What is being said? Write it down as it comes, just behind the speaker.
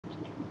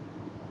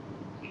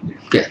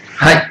Okay.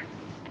 はい。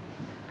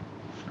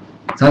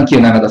Thank you,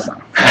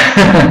 Nagata-san.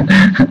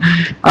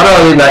 Hello,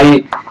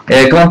 everybody.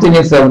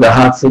 Continuance of the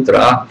Heart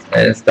Sutra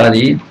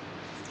study.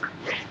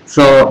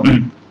 So,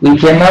 we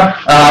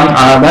cannot,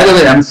 by the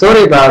way, I'm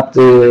sorry about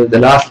the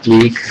last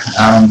week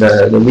and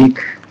the week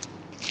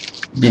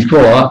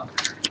before.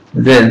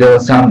 There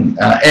was some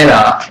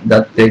error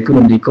that they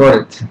couldn't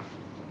record it.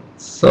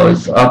 So,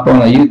 it's up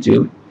on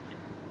YouTube.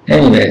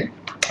 Anyway,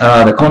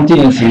 the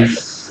continuance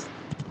is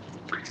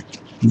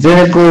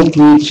税航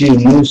空中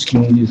無式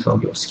無重操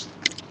業式。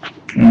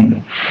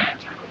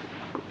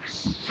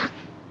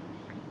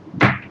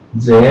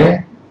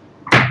税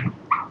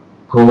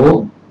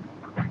航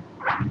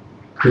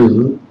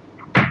空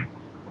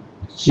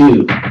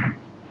中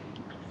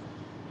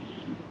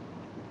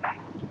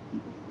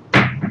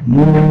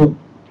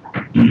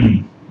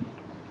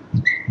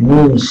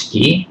無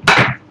式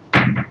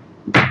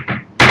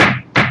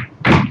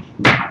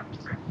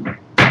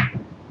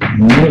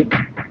無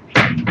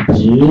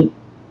重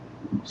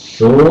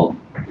操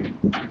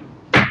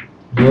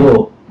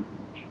業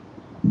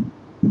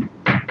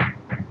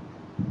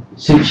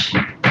式。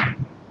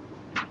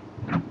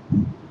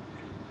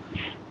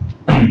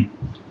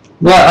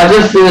Well, I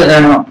just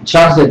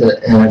translate the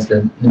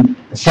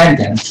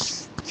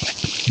sentence.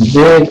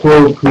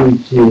 Therefore,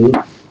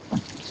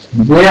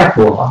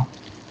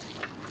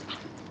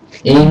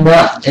 in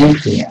the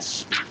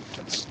emptiness.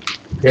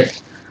 Okay.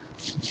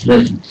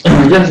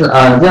 Just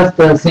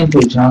a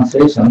simple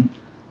translation.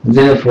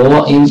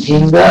 Therefore, in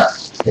the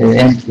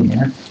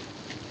emptiness,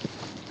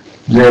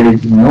 there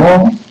is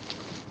no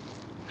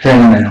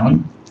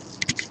phenomenon.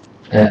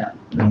 There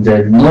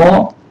is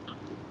no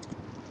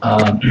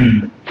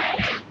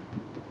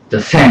the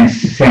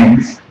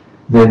sense.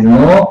 There is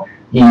no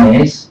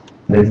image.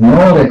 There is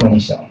no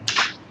recognition.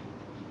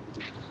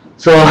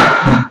 So,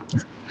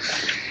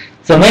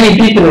 so many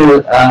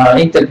people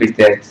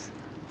interpreted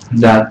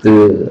that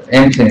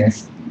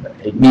emptiness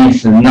it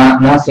means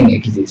nothing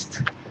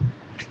exists.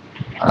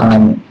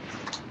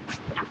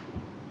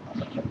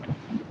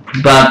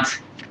 But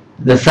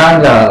the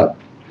Sangha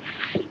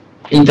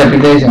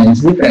interpretation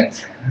is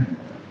different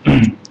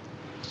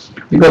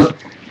because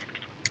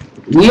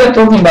we are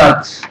talking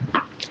about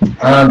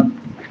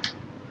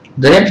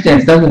the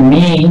emptiness doesn't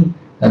mean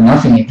that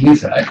nothing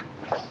exists, right?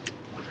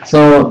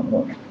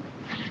 So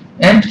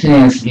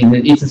emptiness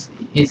is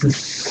a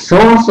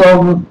source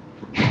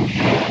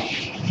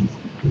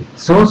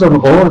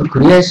of all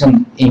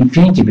creation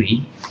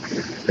infinitively.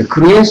 The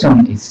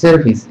creation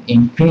itself is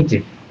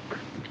infinitive.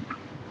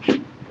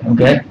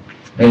 Okay?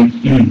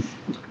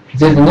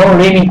 There's no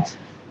limit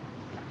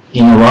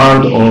in the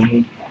world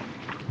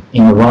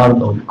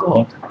of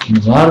God, in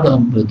the world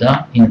of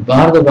Buddha, in the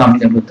world of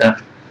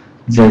Amitabha.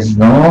 There's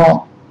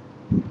no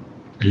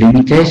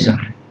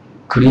limitation.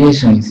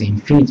 Creation is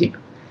infinitive.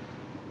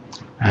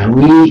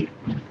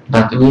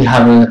 But we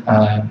have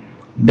a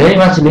very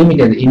much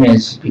limited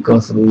image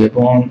because we were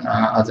born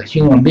as a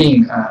human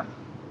being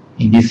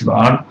in this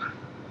world,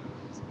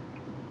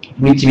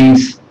 which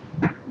means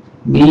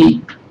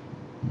we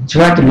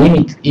try to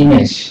limit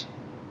image.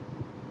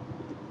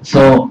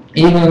 So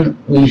even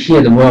we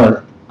hear the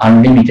word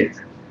unlimited,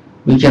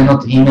 we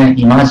cannot even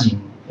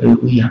imagine.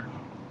 We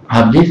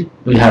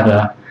have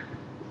a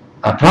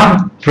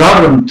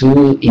problem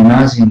to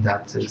imagine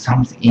that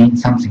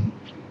something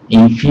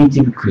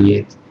infinitive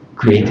creation,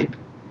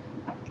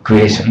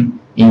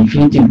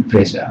 infinitive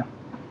pleasure.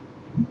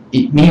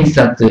 It means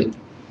that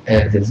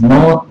there's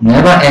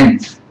never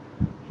ends.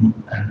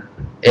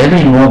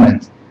 Every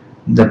moment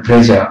the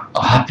pleasure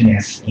or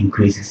happiness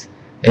increases.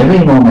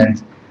 Every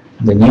moment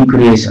the new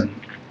creation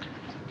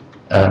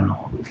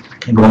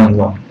going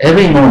on.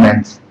 Every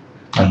moment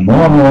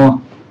more and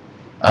more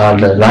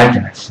the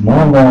lightness,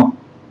 more and more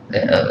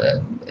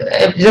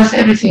just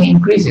everything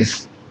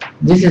increases.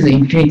 This is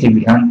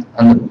infinity, and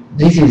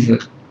this is the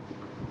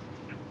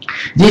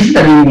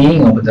real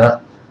meaning of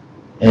the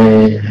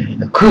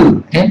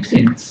cool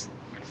emptiness.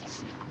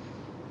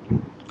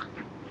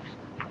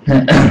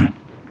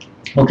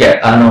 Okay,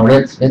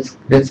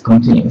 let's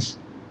continue.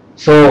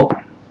 So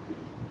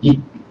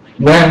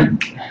when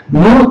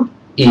mu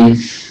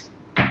is,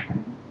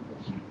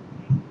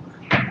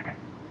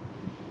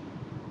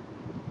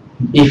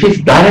 if it's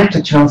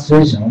direct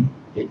translation,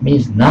 it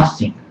means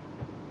nothing.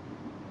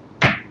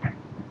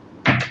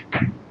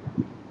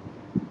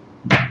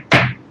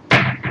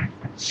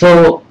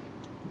 So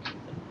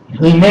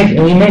we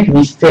make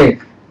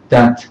mistake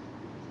that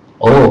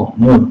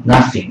mu,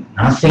 nothing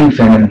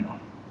phenomenon,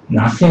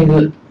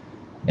 nothing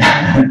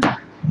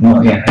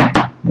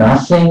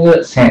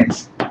nothing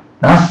sense,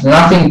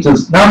 nothing to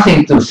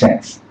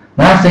sense,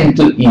 nothing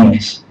to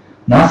image,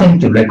 nothing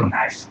to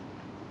recognize.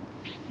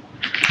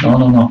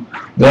 No.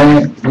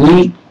 When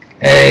we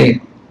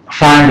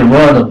find the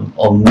word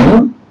of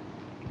mu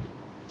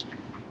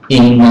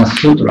in a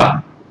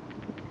sutra,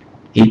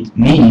 it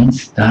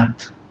means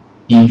that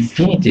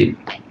infinitive.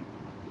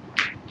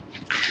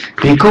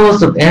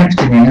 Because of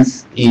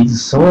emptiness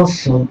is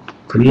source of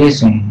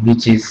creation,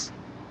 which is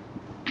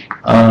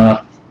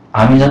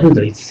Amida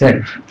Buddha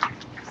itself.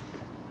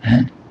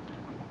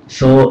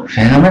 So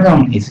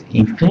phenomenon is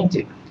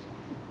infinitive.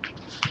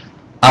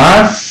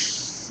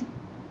 Earth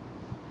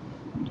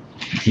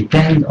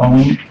depend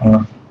on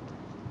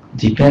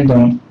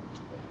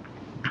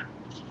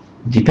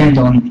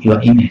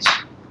your image.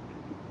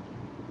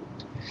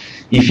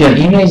 If your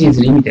image is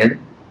limited,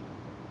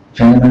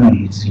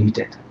 phenomenon is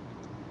limited.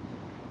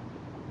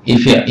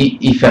 If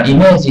your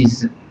image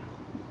is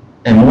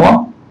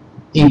more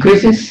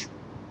increases,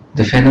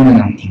 the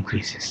phenomenon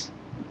increases.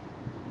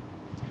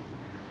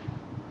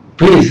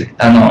 Please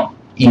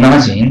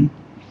imagine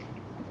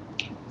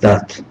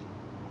that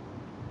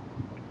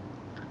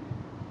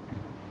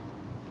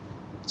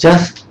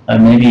just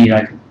maybe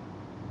like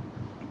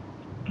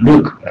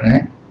look,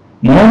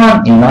 no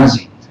one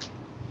imagined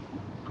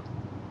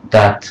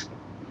that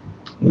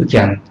we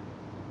can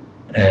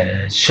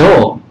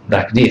show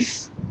like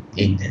this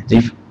in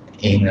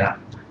the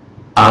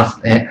earth,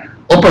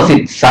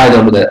 opposite side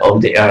of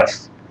the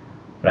earth,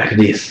 like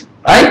this,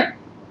 right?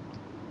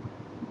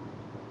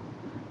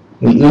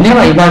 We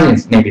never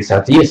imagined maybe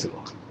 30 years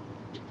ago,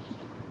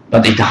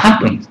 but it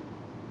happened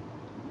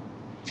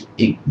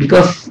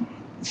because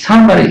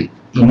somebody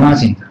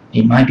imagined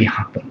it might be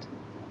happened.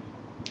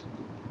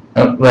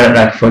 Well,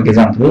 like for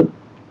example,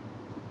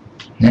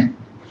 like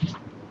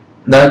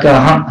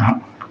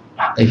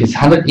if it's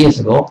 100 years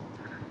ago,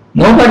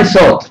 nobody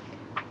thought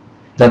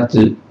that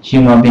the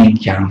human being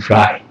can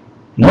fly.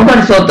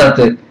 Nobody thought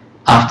that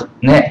after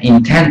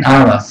in 10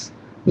 hours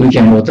we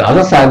can go to the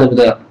other side of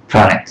the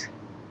planet.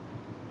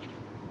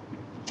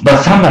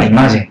 But somebody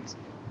imagined,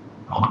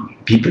 oh,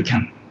 we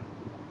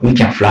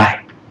can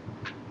fly,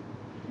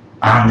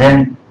 and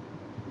then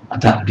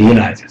that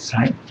realizes,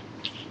 right?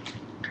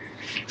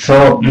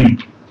 So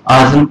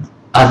as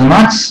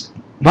much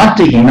what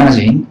you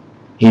imagine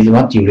is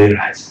what you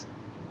realize.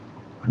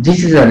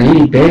 This is a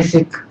really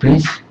basic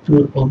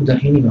principle of the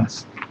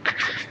universe.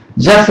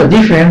 Just a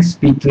difference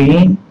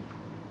between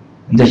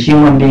the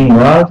human being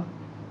world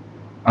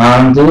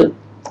and the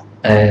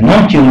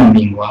non-human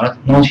being world.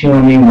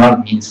 Non-human being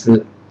world means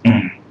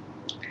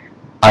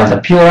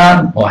either Pure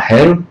Land or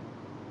hell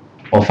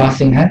or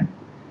fasting hell.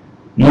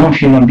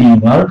 Non-human being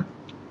world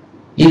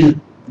is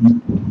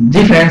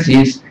difference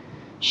is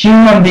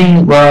human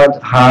being world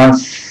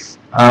has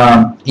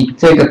it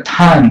takes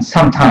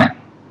some time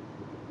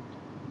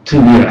to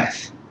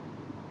realize,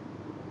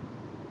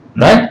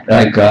 right?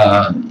 Like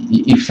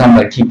if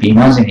somebody keep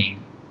imagining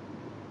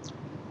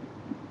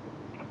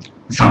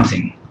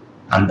something,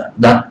 and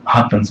that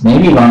happens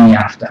maybe 1 year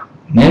after,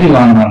 maybe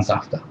 1 month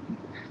after,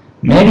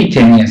 maybe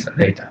 10 years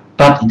later,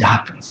 but it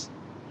happens.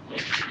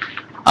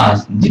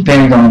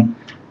 Depends on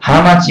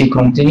how much you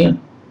continue and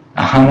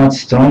how much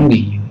strongly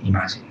you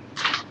imagine.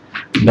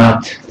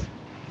 But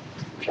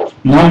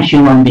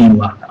non-human being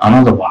world,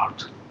 another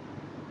world,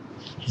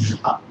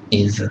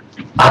 is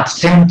at the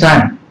same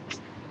time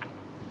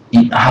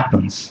it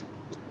happens.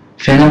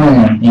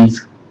 Phenomenon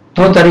is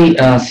totally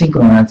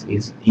synchronized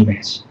with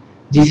image.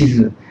 This is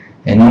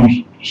a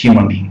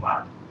non-human being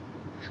world.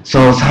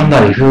 So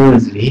somebody who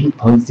is really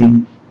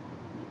positive,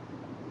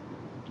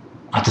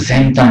 at the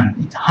same time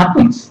it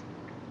happens.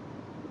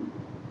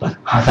 But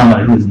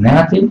somebody who is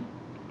negative,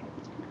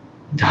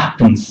 it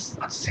happens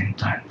at the same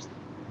time.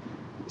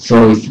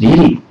 So it's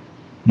really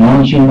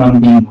non-human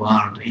being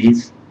world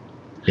is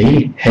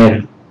really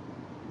hell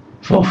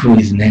for who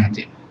is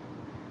negative.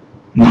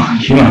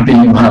 Non-human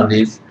being world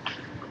is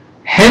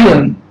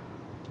heaven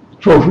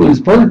for who is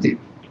positive.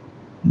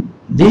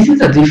 This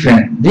is a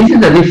different. This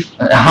is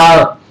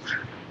how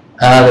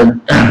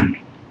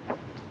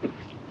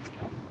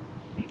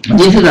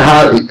this is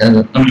how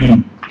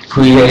it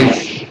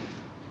creates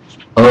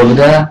of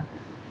the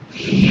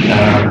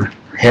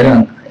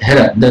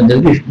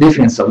the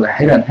difference of the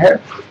hell and hell.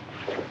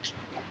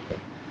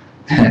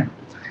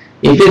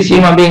 If it's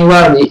human being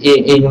world,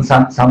 even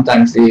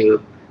sometimes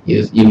you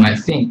might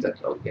think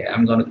that okay,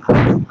 I'm gonna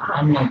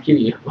kill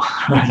you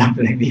or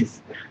something like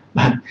this,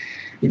 but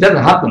it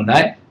doesn't happen,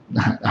 right?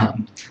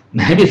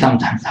 Maybe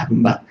sometimes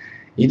happen, but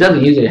it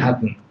doesn't usually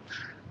happen.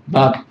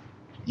 But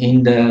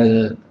in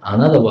the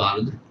another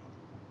world,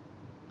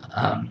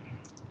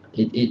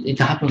 it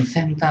happens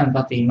same time,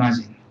 but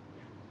imagine.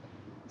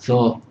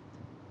 So,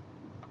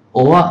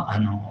 or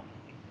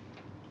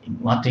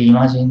what you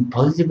imagine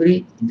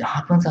positively, it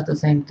happens at the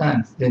same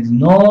time. There's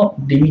no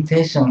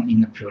limitation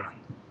in the Pure Land.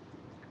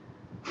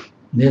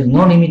 There's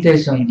no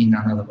limitation in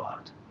another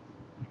world.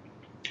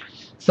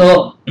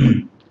 So,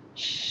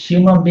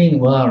 human being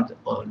world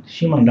or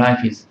human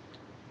life is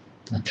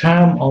the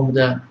term of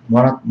the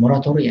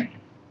moratorium.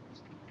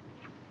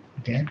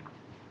 Okay,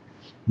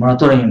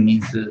 moratorium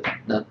means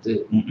that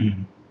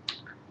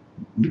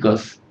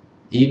because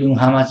even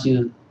how much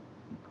you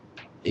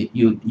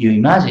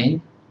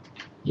imagine,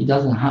 it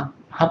doesn't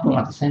happen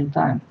at the same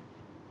time.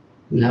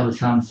 We have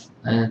some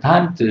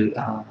time to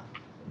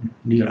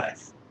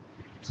realize.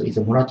 So it's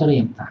a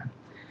moratorium time.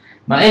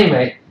 But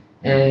anyway,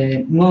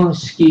 無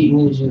式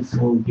無受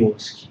創業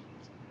式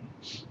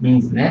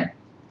means ね、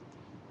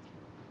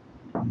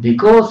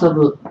because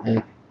of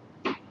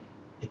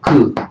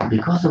could,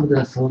 because of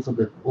the source of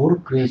the all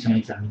creation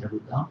is Amida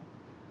Buddha.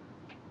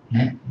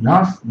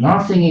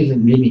 Nothing is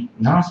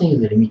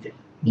limited.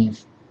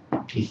 Means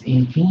this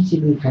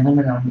infinitive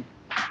phenomenon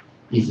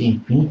is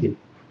infinitive.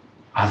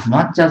 As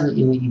much as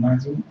you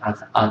imagine,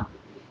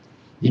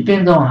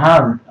 depends on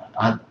how,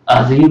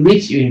 as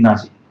rich you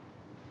imagine,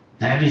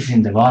 everything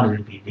in the world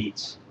will be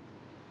rich.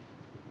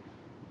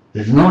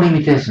 There's no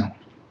limitation.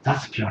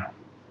 That's pure.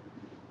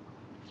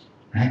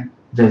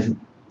 There's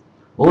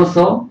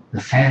also the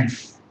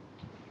sense.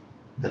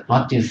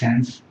 What you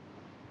sense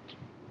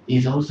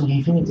is also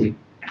infinitive.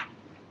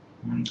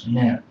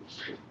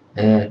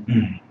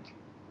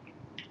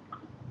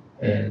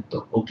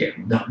 Okay,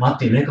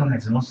 what you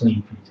recognize is also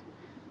infinitive.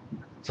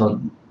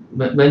 So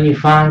when you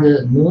find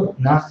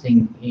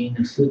nothing in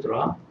the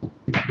sutra,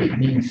 it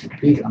means,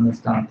 please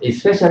understand,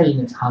 especially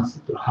in the Heart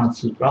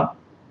Sutra,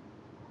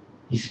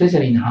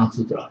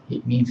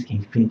 it means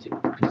infinitive.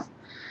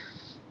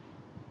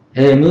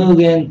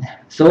 Mugen,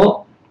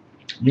 so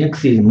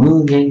next is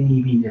Mugen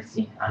ni be the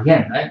thing.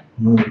 Again, right?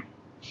 Mugen.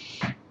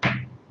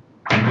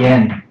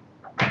 Again.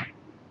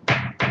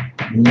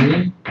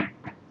 Ni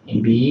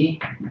be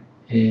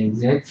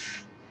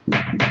that's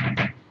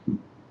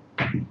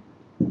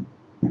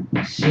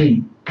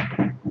Shin.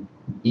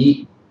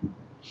 I.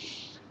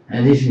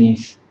 And this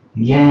means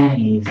Gen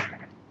is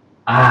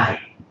I.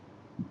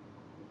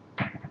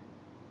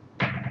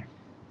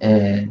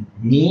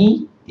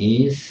 Ni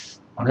is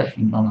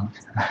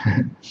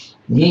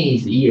Ni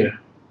is ear.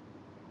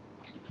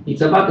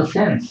 It's about the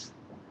sense.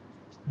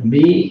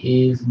 B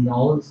is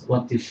nose,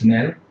 what you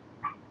smell.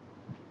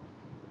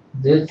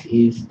 This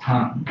is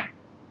tongue,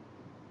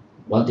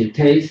 what you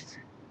taste.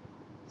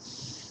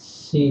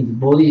 C is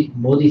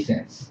body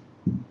sense.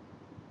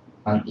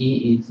 And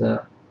E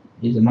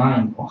is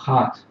mind or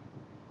heart.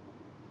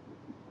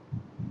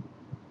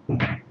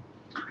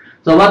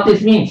 So what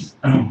this means?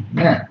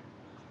 Yeah.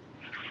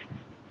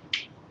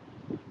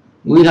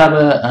 We have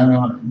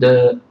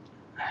the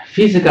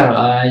physical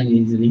eye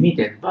is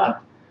limited,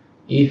 but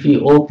if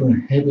you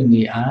open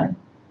heavenly eye,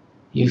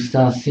 you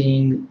start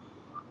seeing.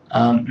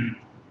 For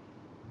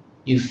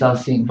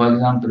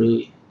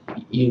example,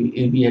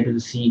 you'll be able to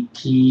see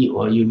key,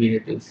 or you'll be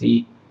able to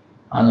see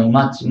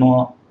much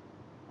more.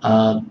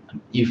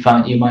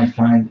 You might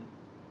find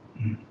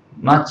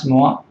much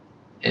more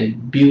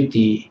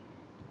beauty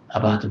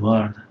about the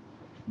world.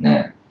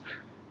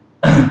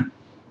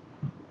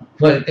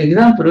 For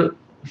example,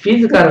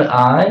 physical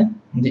eye,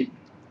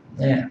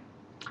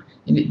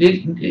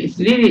 it's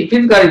really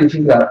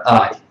physical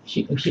eye.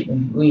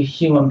 We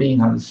human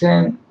beings have the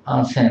same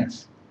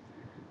sense,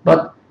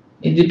 but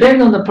it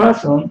depends on the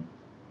person.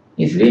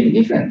 It's really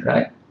different,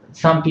 right?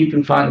 Some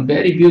people find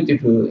very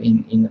beautiful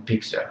in the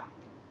picture,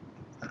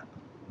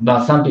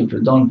 but some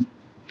people don't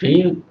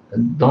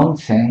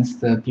sense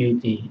the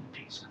beauty in the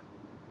picture.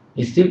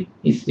 It's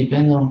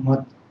depends on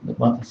what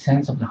the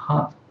sense of the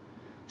heart.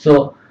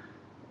 So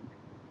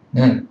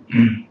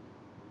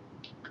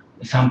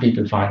some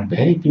people find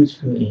very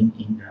beautiful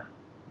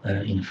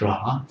in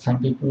flower. Some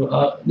people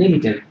are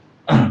limited,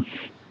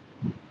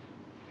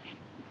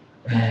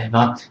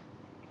 but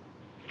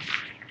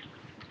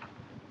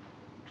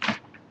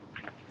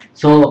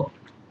so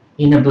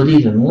in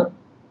Buddhism,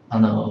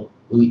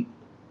 we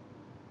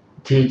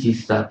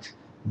teaches that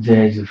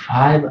there is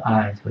 5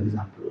 eyes, for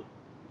example,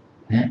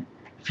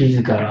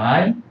 physical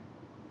eye,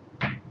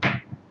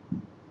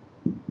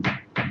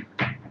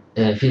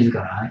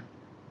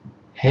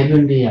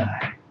 heavenly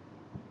eye.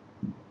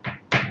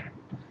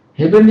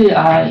 Heavenly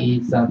eye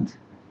is that,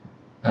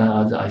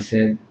 as I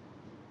said,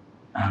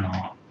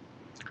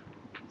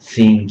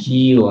 seeing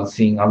key, or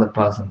seeing other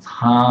person's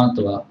heart,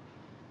 or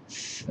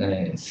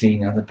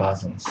seeing other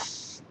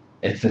person's,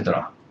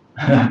 etc.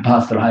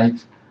 past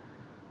life,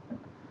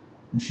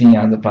 seeing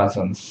other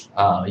person's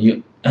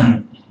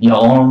your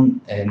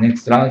own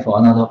next life,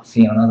 or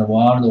seeing another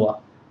world,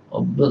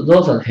 or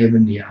those are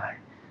heavenly eye.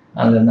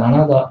 And then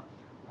another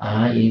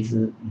eye is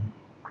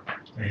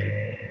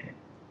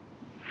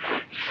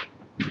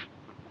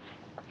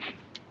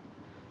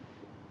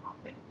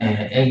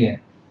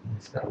again,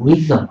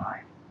 wisdom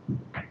eye.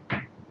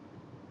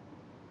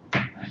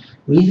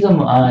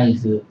 Wisdom eye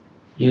is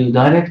you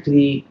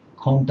directly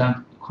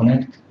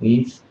connect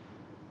with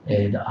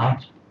the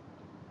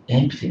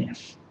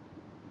emptiness.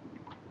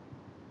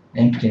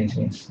 Emptiness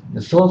means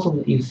the source of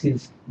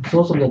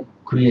the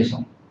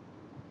creation.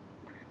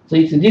 So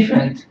it's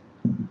different.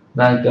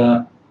 Like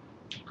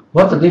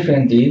what the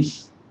difference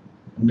is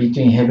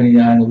between heavenly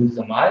eye and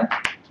wisdom eye.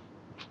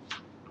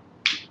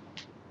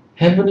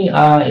 Heavenly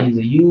eye is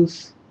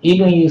used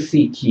even you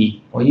see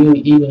key, or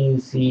you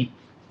see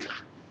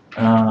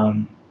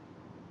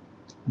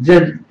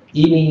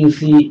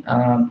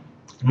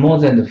more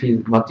than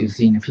what you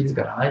see in the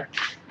physical eye.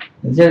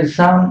 There's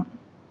some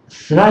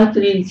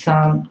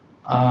separation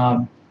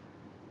of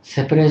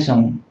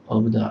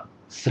the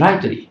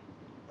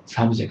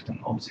subject and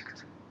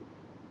object.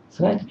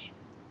 Slightly.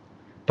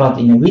 But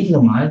in a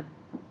wisdom eye,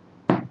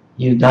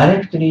 you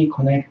directly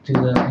connect to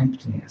the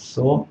emptiness.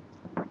 So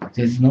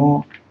there's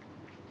no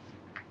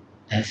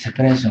a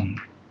separation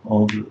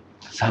of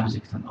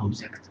subject and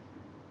object.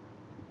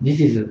 This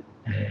is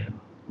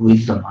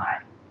wisdom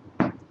eye.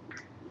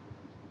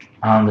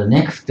 And the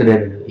next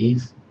level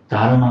is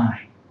Dharma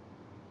eye.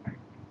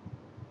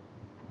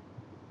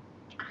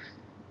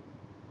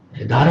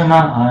 Dharma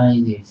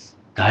eye is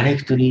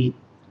directly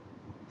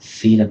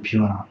see the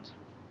Pure Land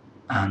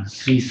and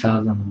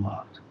 3,000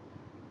 world.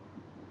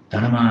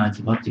 Dharma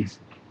is what is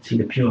see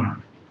the Pure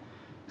Land.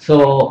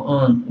 So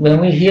when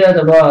we hear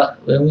the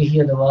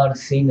word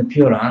seeing the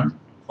Pure Land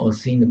or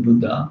seeing the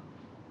Buddha,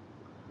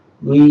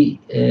 we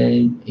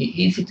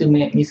easy to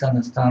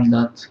misunderstand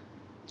that.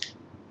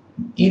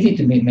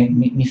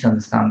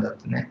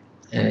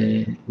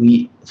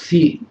 We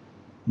see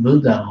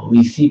Buddha or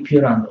we see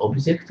Pure Land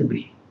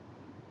objectively,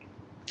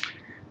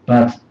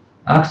 but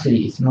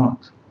actually it's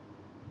not.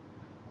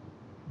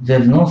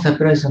 There's no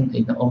separation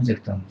in the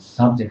object and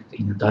subject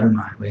in the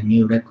Dharma when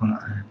you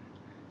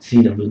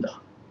see the Buddha,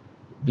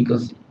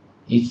 because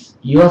it's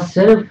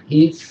yourself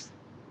is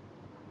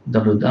the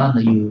Buddha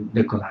and you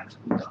recognize the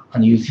Buddha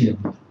and you see the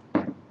Buddha.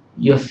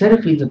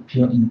 Yourself is the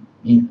pure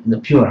in the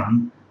Pure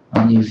Land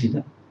and you see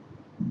the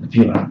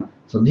Pure Land.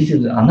 So this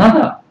is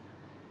another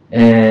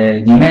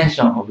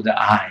dimension of the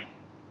eye.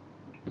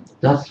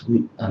 That's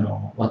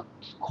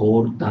what's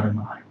called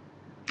Dharma eye.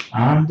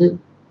 And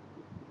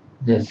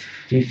the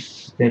fifth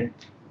step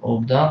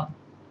of the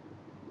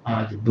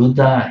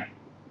Buddha eye.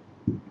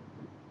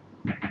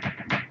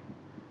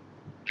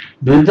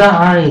 Buddha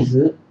eye is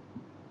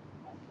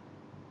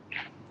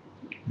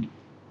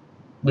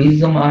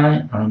wisdom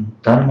eye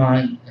and Dharma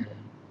eye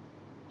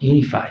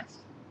unified.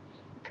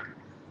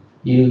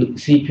 You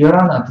see Pure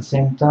Land at the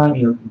same time,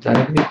 you're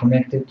directly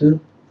connected to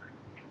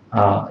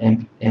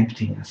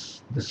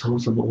emptiness, the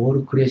source of all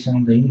creation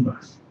of the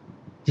universe.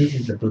 This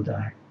is the Buddha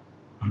eye.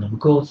 And of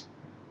course,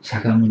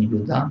 Shakyamuni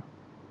Buddha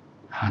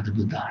had the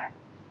Buddha eye.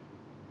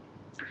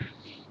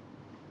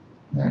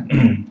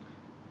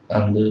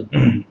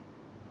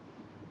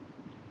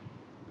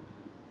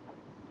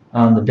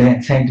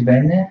 and Saint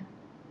Bene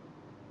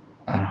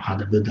had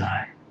the Buddha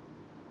eye.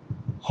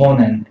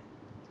 Honen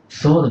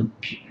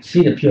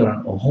see the Pure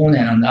Land, or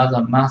Honen and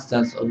other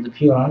masters of the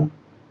Pure Land,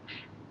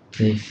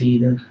 they see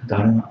the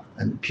Dharma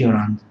and Pure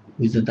Land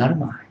with the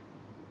Dharma eye.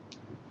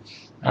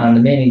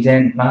 And many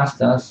Zen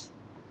masters,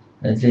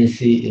 they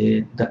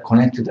see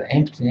connect to the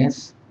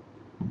emptiness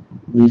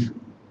with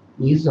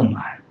wisdom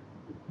eye.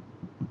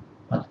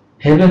 But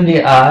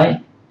heavenly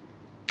eye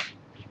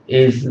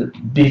is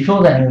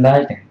before the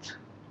enlightened.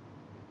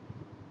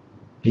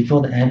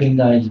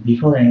 Heavenly eye is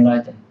before the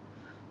enlightened.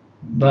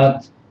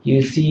 But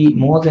you see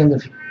more than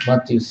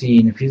what you see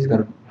in the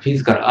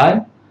physical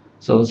eye.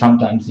 So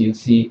sometimes you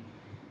see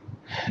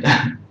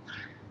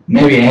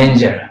maybe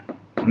angel,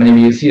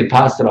 maybe you see a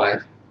past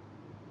life,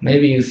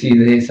 maybe you see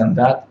this and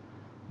that,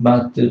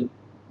 but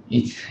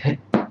it's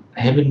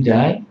heavenly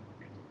eye,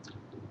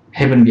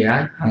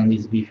 and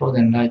it's before the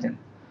enlightened.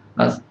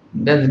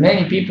 There's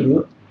many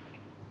people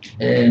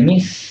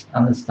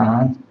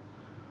misunderstand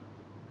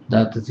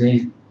that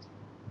they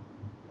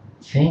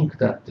think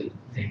that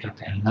they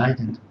got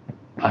enlightened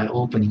by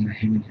opening the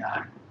heavenly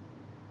eye,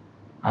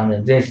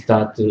 and they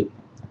start to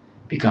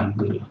become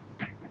guru,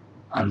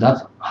 and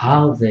that's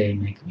how they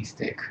make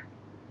mistake.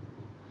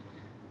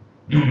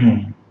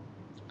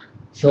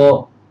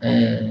 So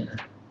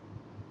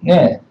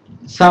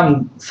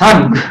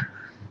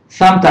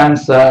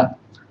sometimes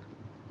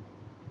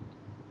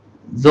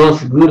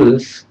those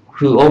gurus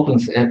who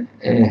opens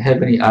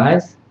heavenly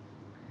eyes,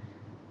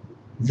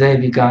 they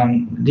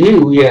become really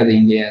weird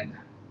in the end.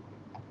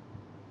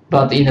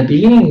 But in the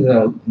beginning,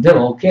 they're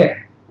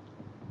okay.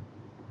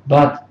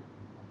 But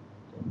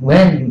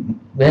when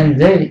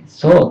they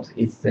thought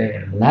it's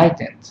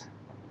enlightened,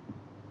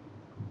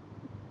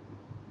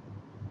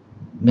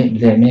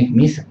 they make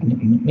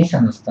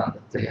misunderstand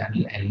that they are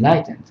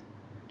enlightened.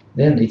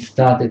 Then it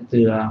started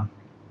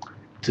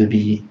to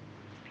be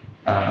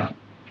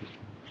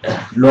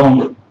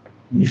long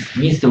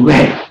missed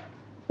way.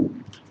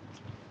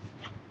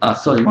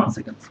 Sorry, 1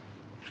 second.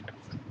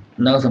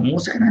 長さん申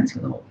し訳ないんです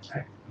けど、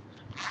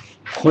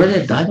これ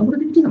で台所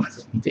で見てま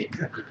す。見てい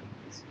ただく。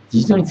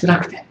非常に辛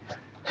くて。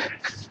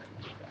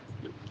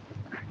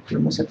これ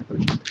もしかしたらこれ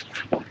見て。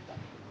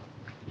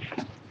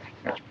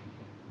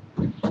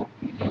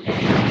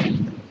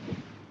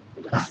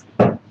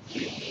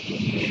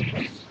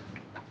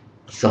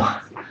So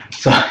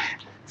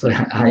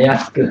I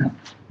asked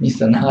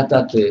Mr.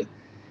 Nagata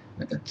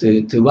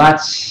to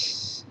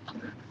watch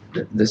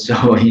the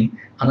show in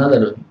another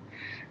room.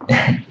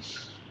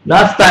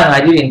 Last time I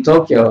did in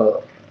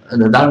Tokyo,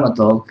 the Dharma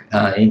talk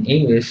in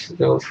English,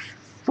 there was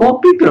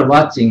 4 people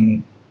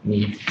watching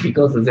me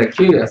because they're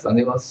curious, and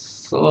it was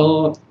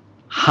so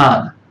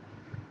hard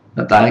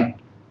that I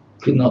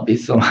could not be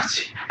so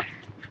much,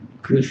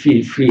 could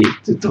feel free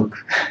to talk.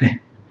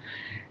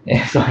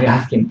 So I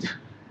asked him to.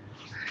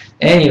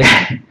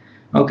 Anyway,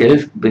 okay,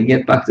 let's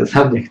get back to the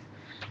subject.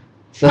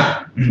 So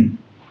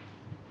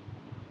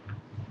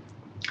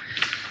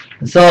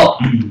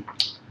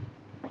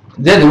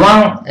there's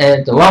one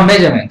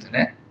measurement.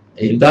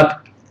 If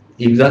that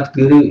if that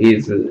guru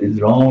is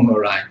wrong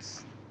or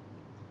right,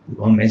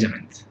 one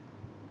measurement.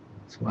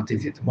 So what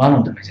is it? One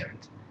of the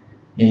measurements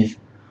is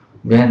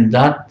when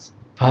that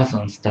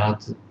person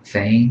starts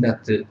saying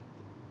that,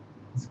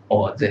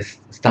 or they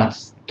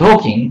starts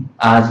talking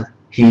as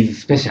he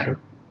is special,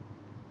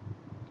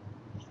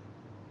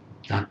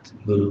 that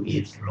guru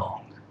is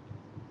wrong.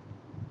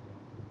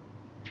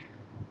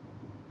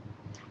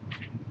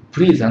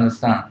 Please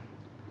understand,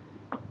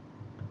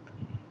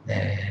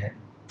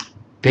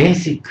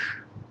 basic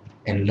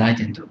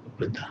enlightenment of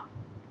Buddha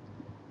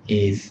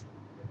is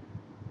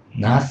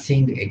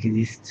nothing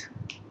exists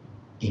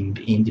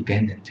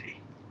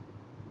independently.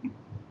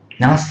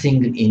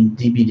 Nothing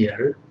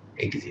individual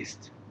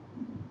exists.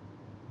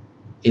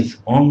 It's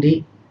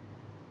only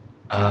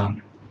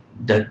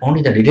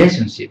the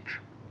relationship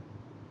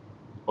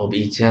of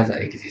each other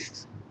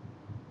exists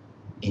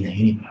in the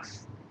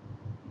universe.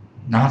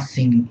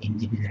 Nothing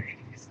individual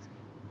exists.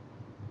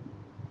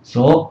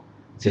 So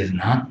there's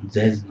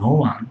no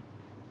one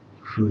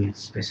who is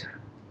special,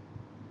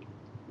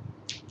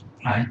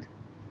 right?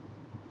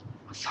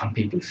 Some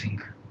people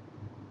think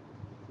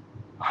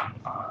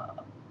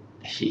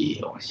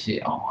he or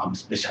she, oh, I'm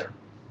special,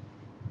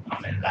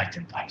 I'm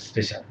enlightened, I'm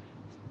special.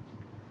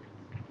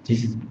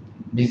 This is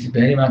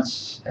very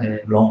much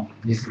wrong.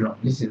 This is wrong.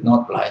 This is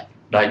not right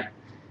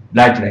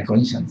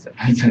recognition.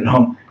 It's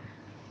wrong.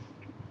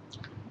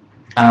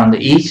 And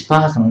each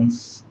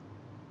person's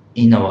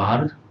inner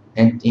world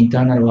and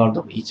internal world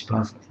of each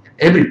person,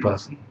 every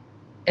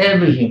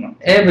human,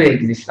 every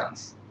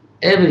existence,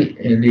 every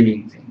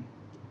living thing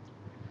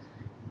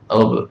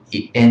of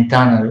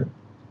internal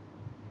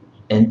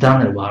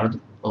world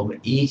of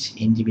each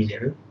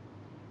individual,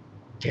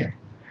 okay,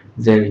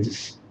 there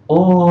is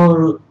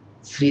all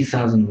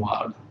 3,000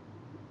 world.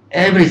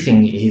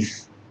 Everything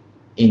is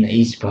in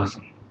each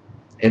person.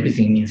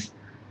 Everything is,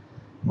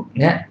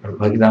 yeah,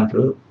 for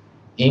example,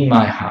 in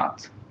my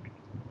heart,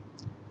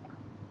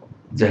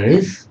 there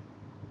is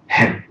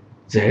hell,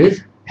 there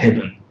is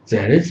heaven,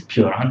 there is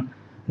Pure Land,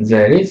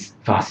 there is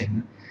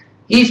fasting.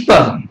 Each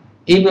person,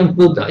 even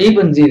Buddha,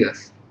 even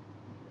Jesus,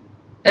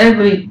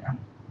 every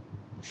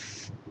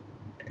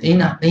in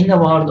the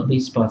world of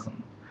each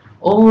person,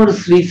 all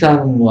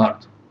 3,000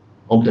 world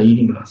of the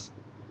universe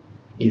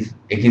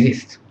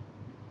exist.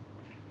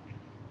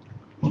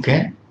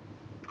 Okay,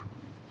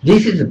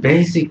 this is the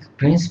basic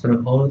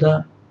principle of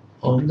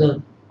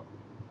the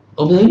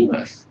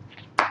universe.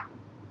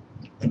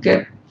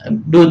 Okay,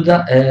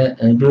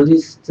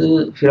 Buddhist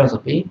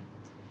philosophy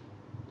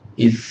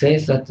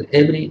says that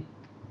every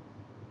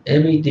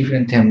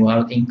different 10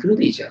 world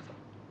include each other.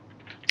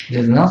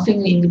 There's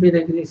nothing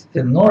individual exists.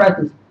 There's no like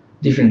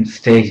different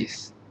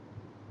stages.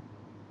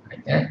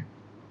 Okay.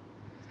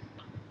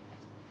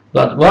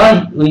 But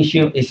why we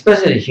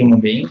especially human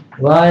beings,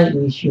 why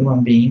we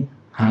human beings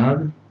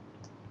have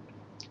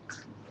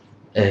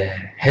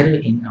hell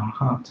in our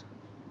heart?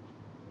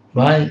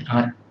 Why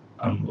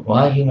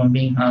human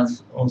being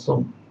has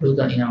also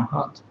Buddha in our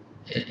heart?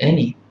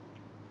 Any?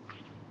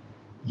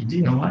 Do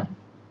you know why?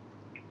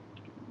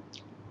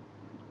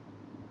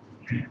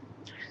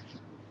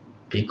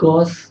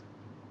 Because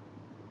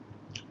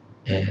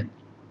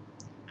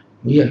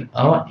we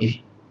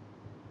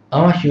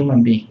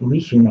human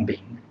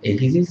being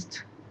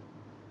exist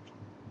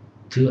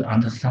to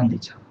understand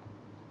each other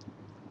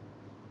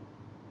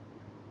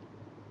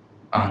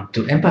and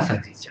to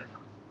empathize each other.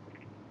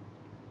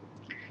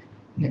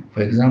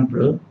 For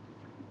example,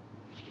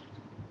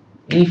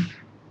 if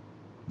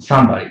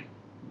somebody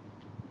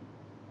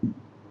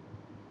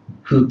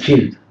who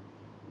killed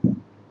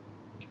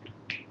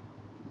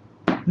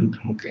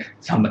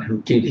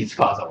his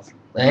father,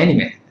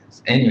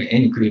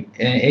 any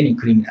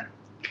criminal,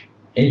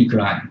 any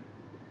crime,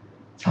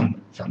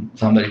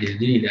 somebody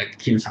really like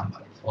kill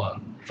somebody or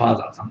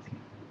father or something.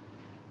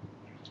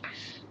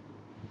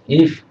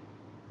 If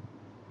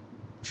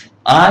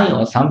I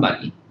or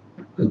somebody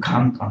who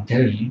comes and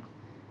tell him,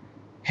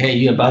 hey,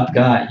 you're a bad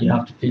guy, you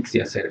have to fix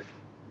yourself,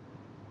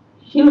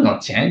 he will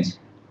not change.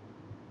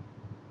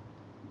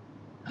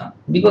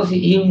 Because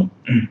if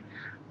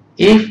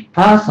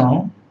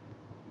person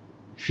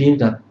feel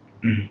that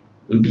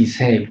will be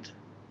saved,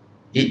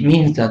 it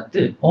means that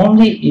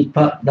only if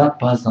that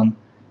person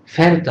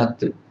felt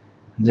that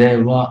they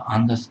were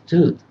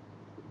understood.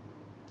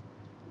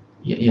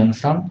 You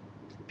understand?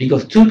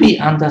 Because to be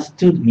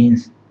understood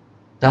means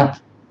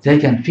that they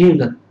can feel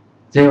that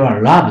they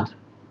were loved.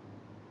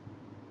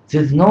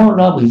 There's no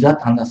love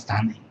without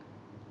understanding.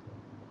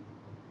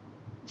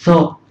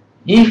 So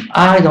if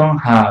I don't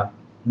have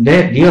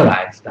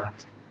realized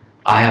that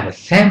I have the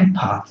same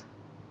path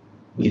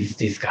with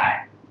this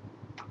guy,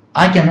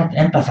 I cannot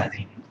empathize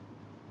him.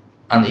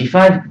 And if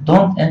I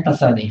don't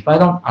empathize, if I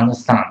don't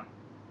understand,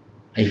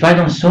 if I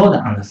don't show the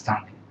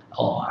understanding,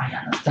 oh,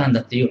 I understand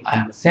that I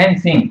have the same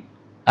thing,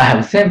 I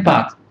have the same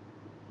path.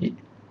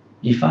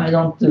 If I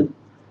don't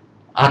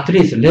at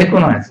least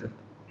recognize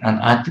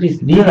and at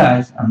least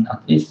realize and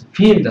at least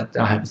feel that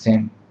I have the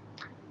same,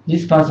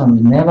 this person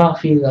will never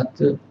feel that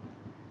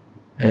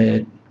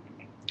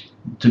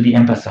to be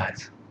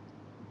emphasized.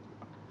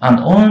 And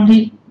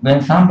only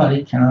when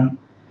somebody can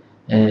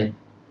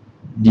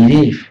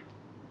relieve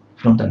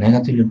from the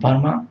negative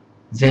karma,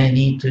 they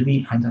need to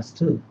be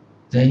understood.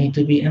 They need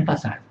to be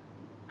emphasized.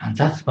 And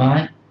that's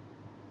why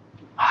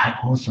I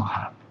also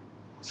have,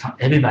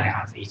 everybody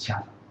has each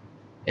other,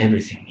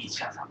 everything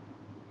each other.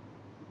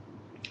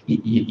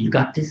 You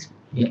got this?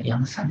 You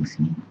understand this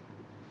meaning?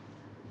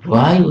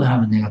 Why you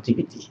have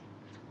negativity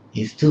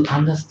is to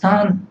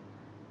understand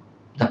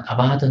that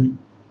about the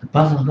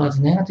person who has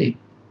negative.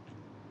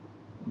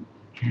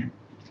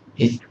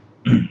 It's,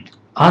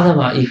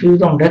 otherwise, if you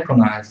don't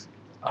recognize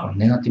our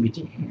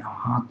negativity in our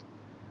heart,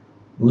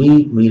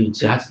 we will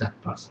judge that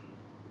person.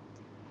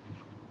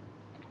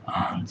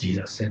 And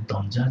Jesus said,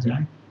 don't judge,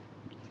 right?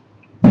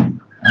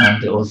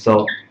 And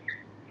also,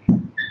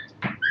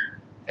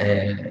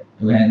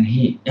 when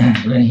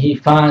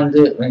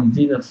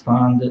Jesus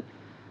found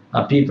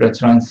people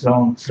trying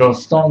to throw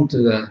stone to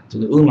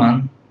the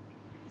woman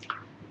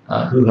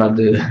who had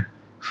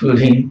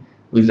fooling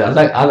with the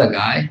other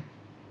guy,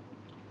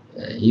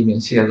 even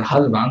she has a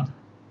husband,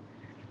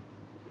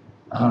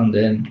 and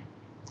then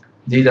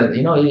Jesus,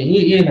 you know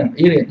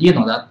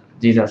that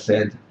Jesus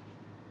said,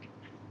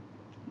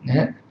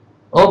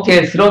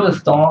 okay, throw the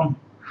stone.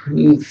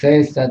 Who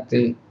says that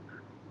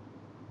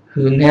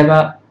who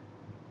never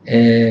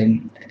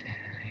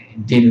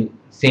did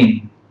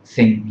sin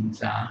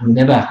means who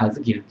never has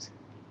guilt.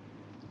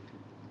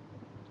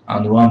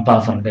 And one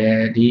person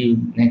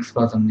leave, next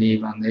person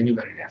leave, and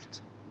everybody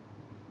left.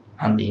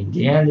 And in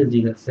the end,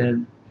 Jesus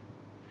said,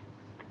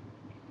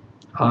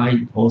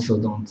 I also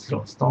don't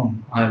throw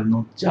stone. I will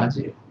not judge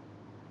you.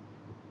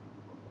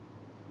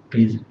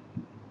 Please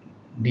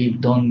leave,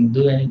 don't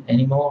do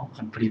anymore,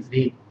 and please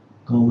leave,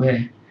 go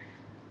away.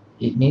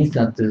 It means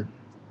that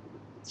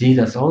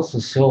Jesus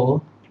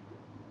also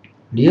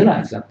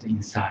realize that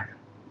inside,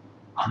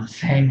 on the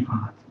same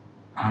heart,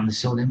 and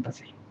showed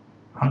empathy,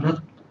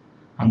 and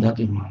that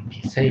human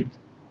be saved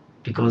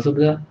because of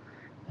the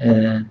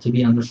to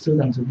be understood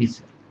and to be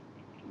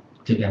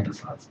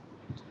emphasized.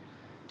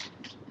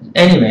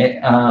 Anyway,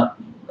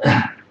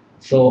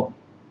 so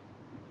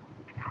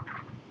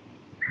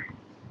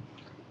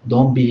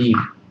don't believe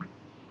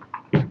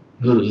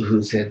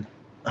who said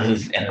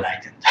who's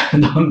enlightened.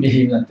 Don't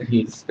believe that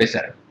he's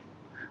special.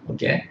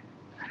 Okay.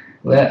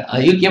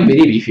 Well, you can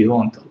believe if you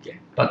want. Okay,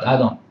 but I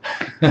don't.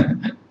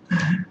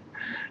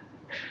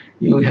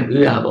 we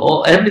have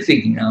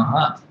everything in our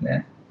heart.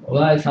 Yeah?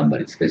 Why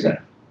somebody special?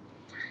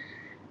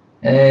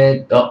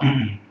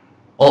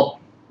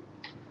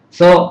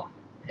 So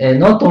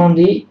not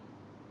only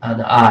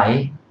the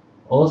eye,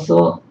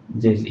 also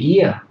there's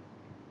ear,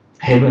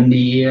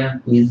 heavenly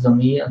ear,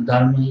 wisdom ear,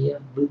 dharma ear,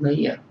 Buddha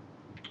ear.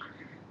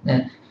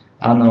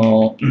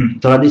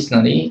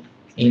 Traditionally,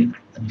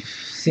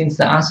 since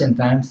the ancient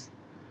times,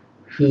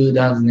 who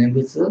does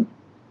Nembutsu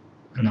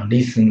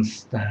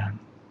listens the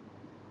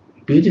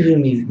beautiful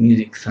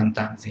music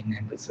sometimes in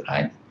Nembutsu,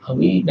 right?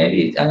 We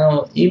maybe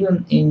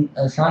even in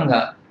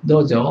Sangha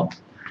dojo,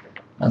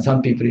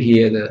 some people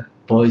hear the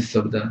voice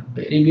of the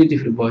very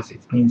beautiful voice.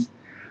 It means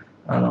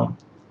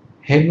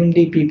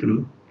heavenly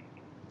people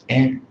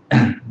and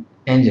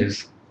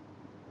angels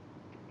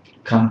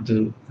come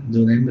to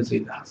do Nembutsu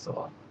with us.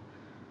 So,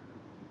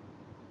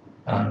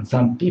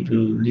 some people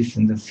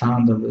listen the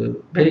sound of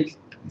very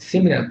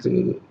similar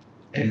to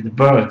the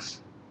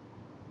birds.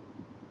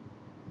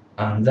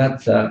 And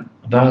that's a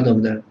bird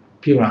of the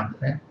Pure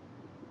Land.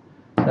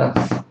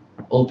 That's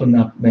open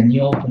up when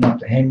you open up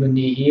the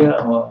heavenly ear,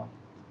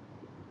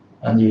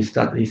 and you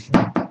start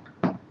listening.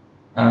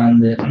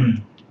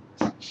 And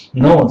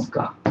nose,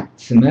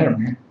 smell.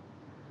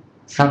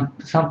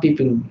 Some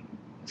people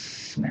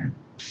smell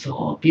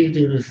so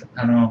beautiful,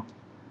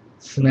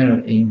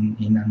 smell in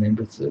a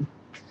Nembutsu.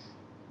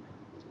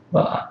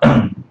 But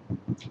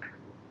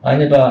I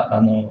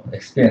never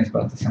experienced,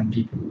 but some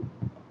people,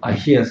 I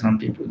hear some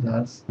people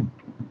does.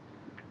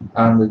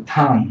 And the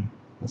tongue,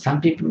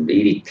 some people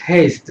really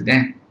taste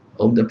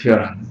of the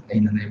Pure Land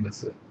in the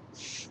Nembutsu.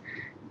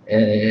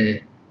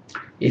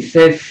 It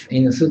says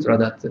in the sutra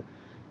that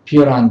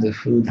Pure Land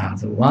food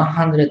has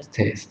 100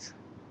 tastes.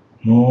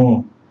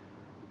 No,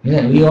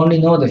 we only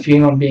know the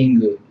human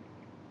being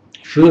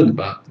food,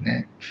 but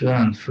Pure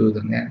Land food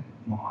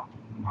more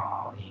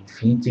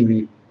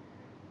infinitely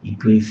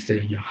increase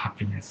your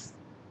happiness.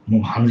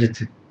 More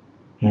 100,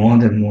 more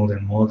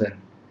than.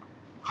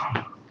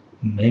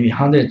 Maybe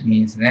 100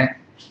 means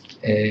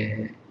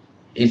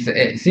it's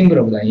a symbol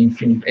of the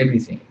infinite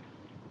everything.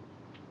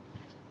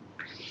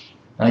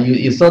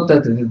 You thought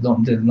that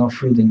there's no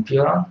food in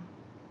Pure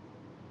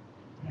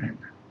Land?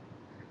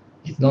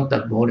 It's not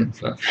that boring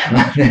for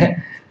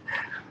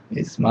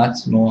it's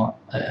much more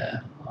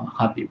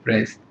happy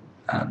place,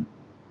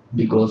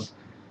 because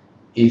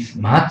it's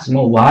much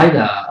more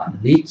wider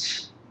and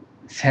rich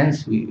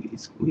sense we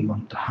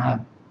want to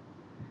have.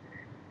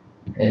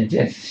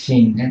 Just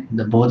seeing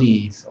the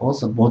body is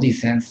also body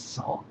sense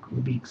so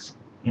big.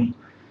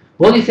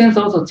 Body sense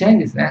also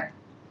changes.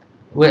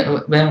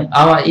 When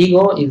our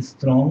ego is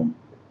strong,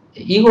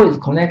 ego is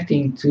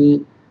connecting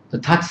to the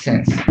touch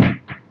sense.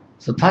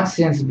 So touch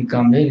sense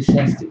become very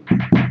sensitive.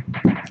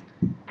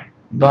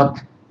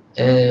 But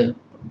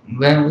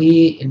when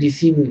we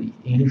receive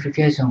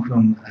unification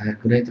from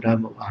great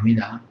love of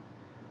Amida,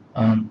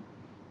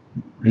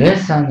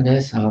 less and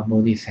less our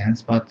body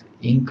sense, but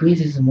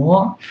increases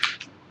more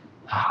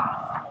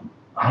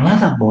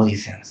another body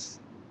sense,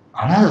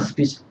 another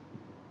speech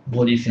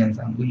body sense,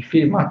 and we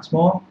feel much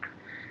more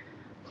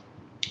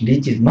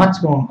reaches much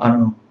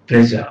more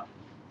pleasure.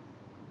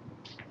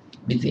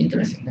 It's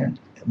interesting,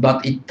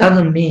 but it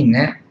doesn't mean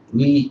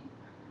we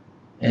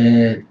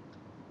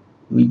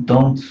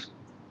don't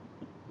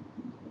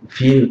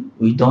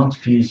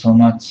feel so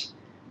much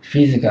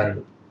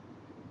physical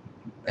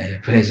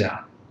pleasure.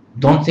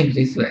 Don't think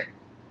this way.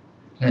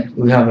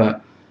 We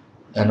have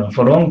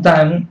for a long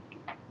time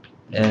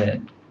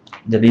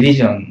the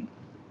religion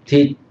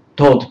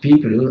taught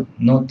people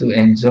not to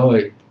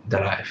enjoy the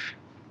life.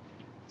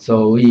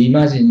 So we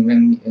imagine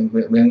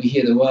when we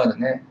hear the word,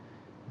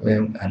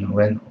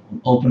 when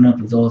open up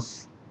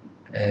those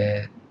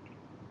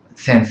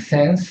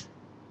sense,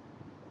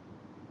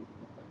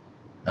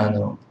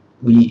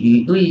 we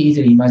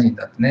easily imagine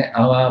that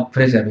our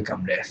pleasure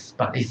become less,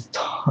 but it's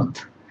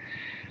not.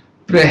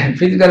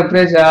 Physical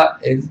pleasure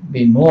is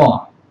be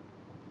more,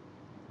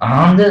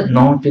 and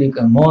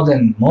non-physical more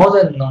than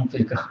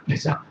non-physical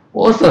pleasure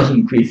also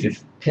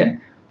increases. Okay?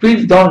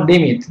 Please don't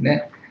limit.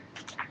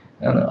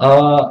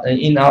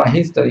 In our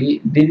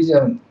history,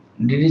 religion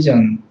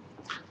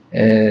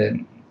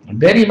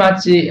very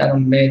much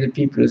made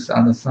people's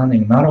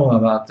understanding narrow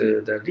about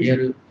the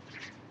real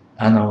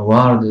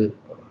world,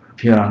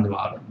 pure and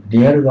world,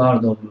 real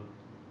world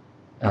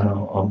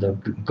of the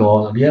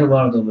God, real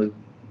world of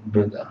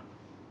Buddha.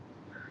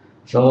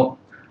 So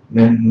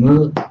when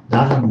Mu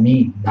doesn't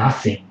mean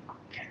nothing,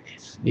 okay?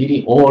 It's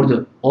really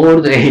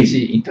old age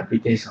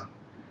interpretation.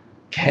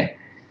 Okay.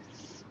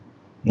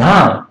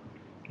 Now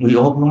we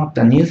open up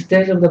the new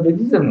stage of the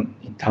Buddhism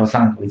in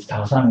Taosanga with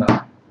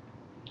Taosanga.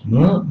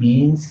 Mu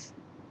means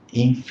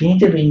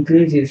infinitely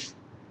increases,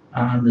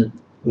 and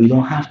we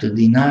don't have to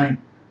deny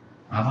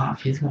our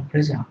physical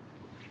pleasure.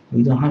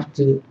 We don't have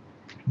to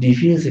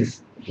refuse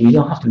this. We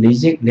don't have to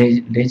reject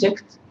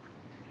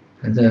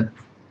the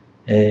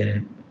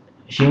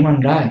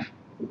human life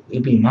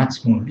will be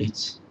much more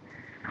rich.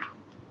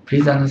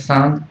 Please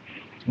understand,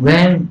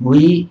 when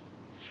we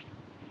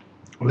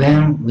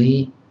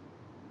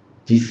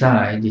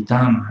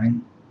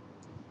determine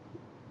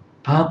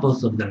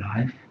purpose of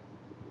life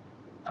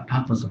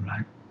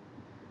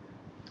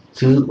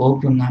to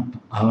open up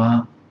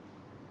our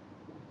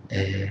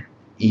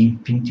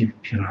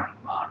infinite pure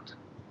world,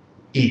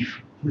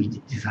 if we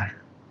decide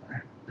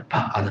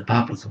the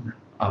purpose of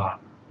our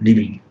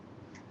living,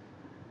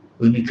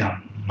 we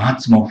become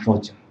much more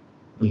fortunate.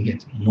 We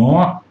get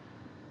more,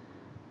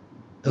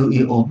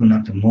 we open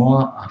up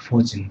more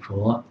fortune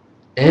for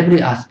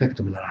every aspect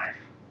of the life.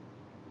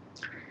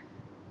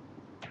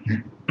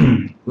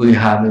 We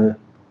have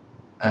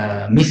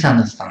a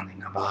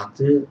misunderstanding about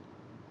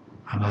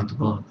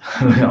God,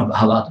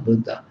 about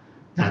Buddha,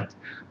 that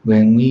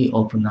when we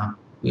open up,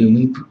 when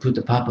we put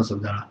the purpose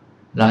of the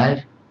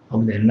life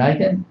of the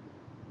enlightened,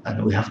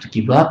 and we have to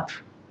give up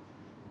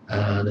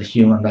the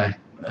human life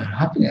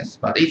happiness.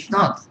 But it's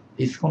not.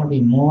 It's going to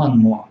be more and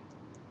more.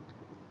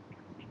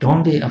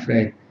 Don't be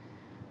afraid.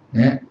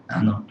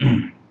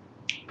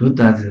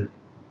 Buddha's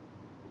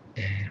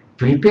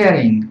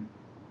preparing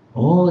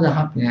all the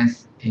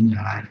happiness in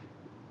your life.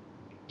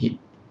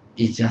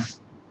 It's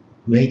just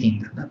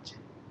waiting that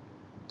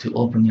to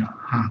open your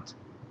heart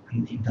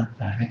and in that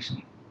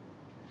direction.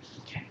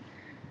 Okay.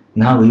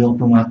 Now we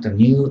open up the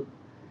new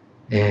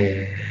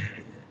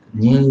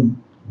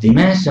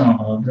dimension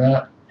of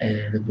the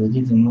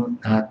Buddhism,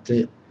 that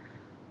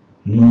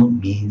Mu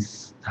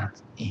means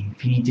that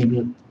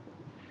infinitive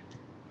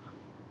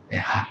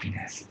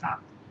happiness, that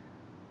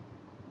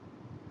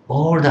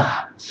all the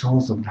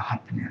source of the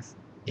happiness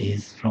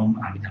is from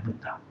Amida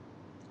Buddha.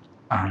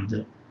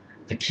 And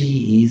the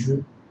key is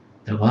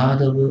the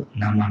word of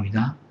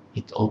Namamida.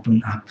 It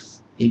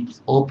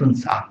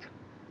opens up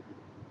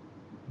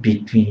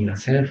between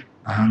yourself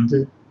and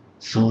the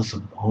source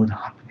of all the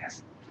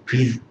happiness.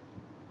 Please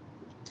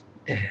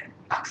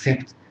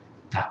accept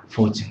the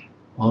fortune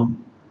of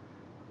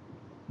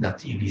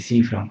that you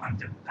receive from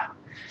Amida Buddha.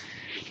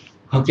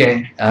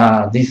 Okay,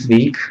 this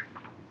week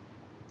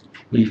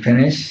we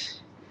finish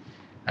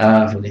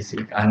for this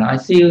week, and I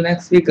see you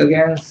next week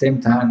again, same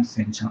time,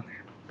 same channel.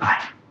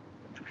 Bye.